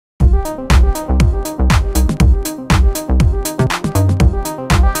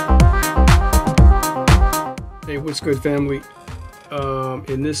Hey, what's good, family?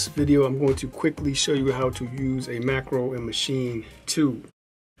 In this video, I'm going to quickly show you how to use a macro in Maschine 2.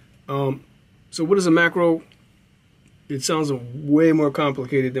 So what is a macro? It sounds way more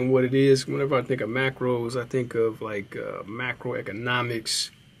complicated than what it is. Whenever I think of macros, I think of like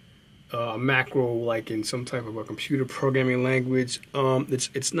macroeconomics, macro like in some type of a computer programming language.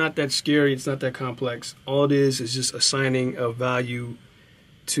 It's not that scary. It's not that complex. All it is just assigning a value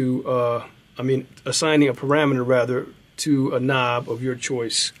to, assigning a parameter rather to a knob of your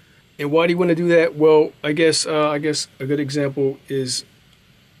choice. And why do you want to do that? Well, I guess a good example is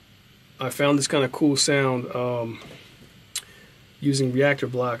I found this kind of cool sound using Reactor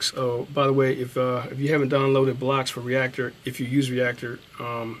blocks. Oh, by the way, if you haven't downloaded blocks for Reactor, if you use Reactor,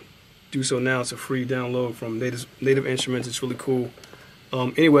 do so now. It's a free download from Native Instruments. It's really cool.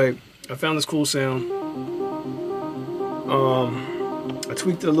 Anyway, I found this cool sound. I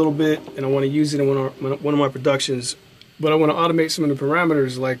tweaked it a little bit, and I want to use it in one of my productions. But I want to automate some of the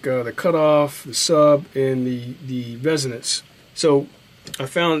parameters, like the cutoff, the sub, and the resonance. So I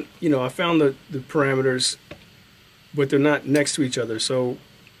found the parameters, but they're not next to each other. So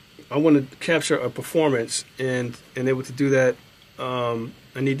I want to capture a performance, and able to do that,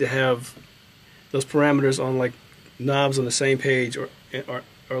 I need to have those parameters on like knobs on the same page, or at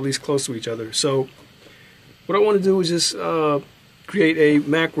least close to each other. So what I want to do is just create a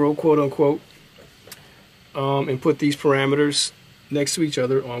macro, quote unquote, and put these parameters next to each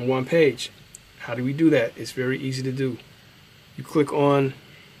other on one page. How do we do that? It's very easy to do. You click on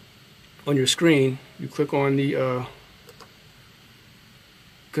your screen, you click on the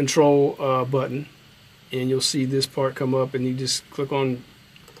control button, and you'll see this part come up, and you just click on,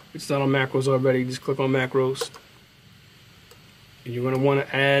 it's not on macros already, just click on macros, and you're going to want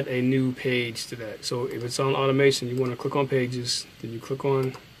to add a new page to that. So if it's on automation, you want to click on pages, then you click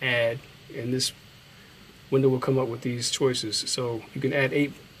on add, and this window will come up with these choices. So you can add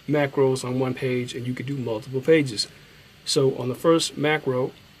 8 macros on one page, and you could do multiple pages. So on the first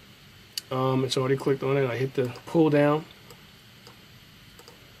macro, it's already clicked on it. I hit the pull down.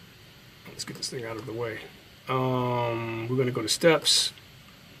 Let's get this thing out of the way. We're going to go to steps.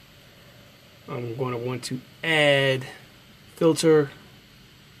 I'm going to want to add filter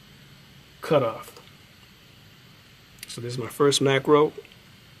cutoff. So this is my first macro.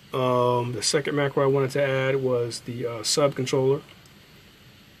 The second macro I wanted to add was the sub controller.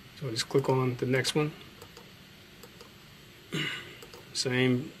 So I just click on the next one.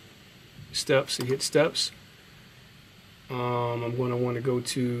 Same steps, you hit steps. I'm going to want to go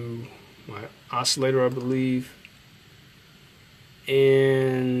to my oscillator, I believe.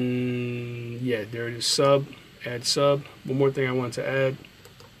 And yeah, there it is, sub, add sub. One more thing I want to add,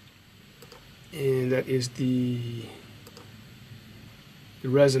 and that is the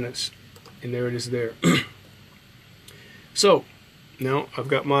resonance, and there it is there. So now I've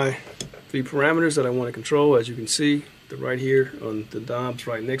got my 3 parameters that I want to control. As you can see, they're right here on the knobs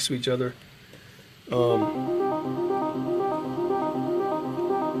right next to each other.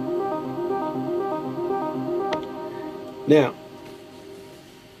 Now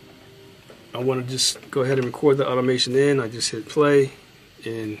I want to just go ahead and record the automation in. I just hit play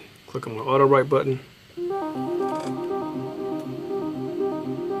and click on my auto write button.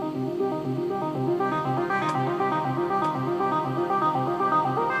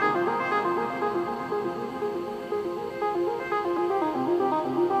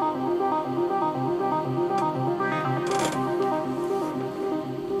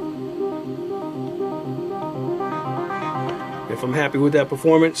 If I'm happy with that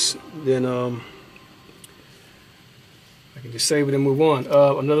performance, then I can just save it and move on.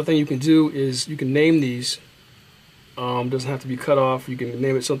 Another thing you can do is you can name these. Doesn't have to be cut off. You can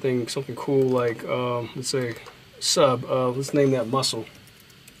name it something cool, like let's say sub. Let's name that muscle.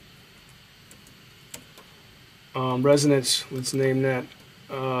 Resonance. Let's name that.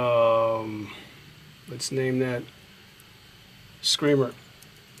 Screamer.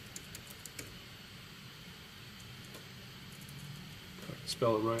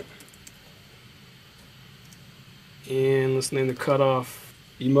 Spell it right. And let's name the cutoff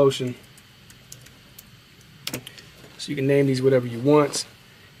emotion. So you can name these whatever you want.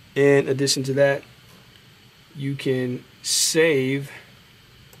 In addition to that, you can save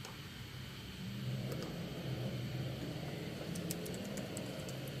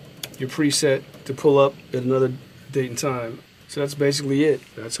your preset to pull up at another date and time. So that's basically it.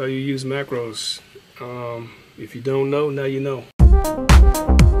 That's how you use macros. If you don't know, now you know.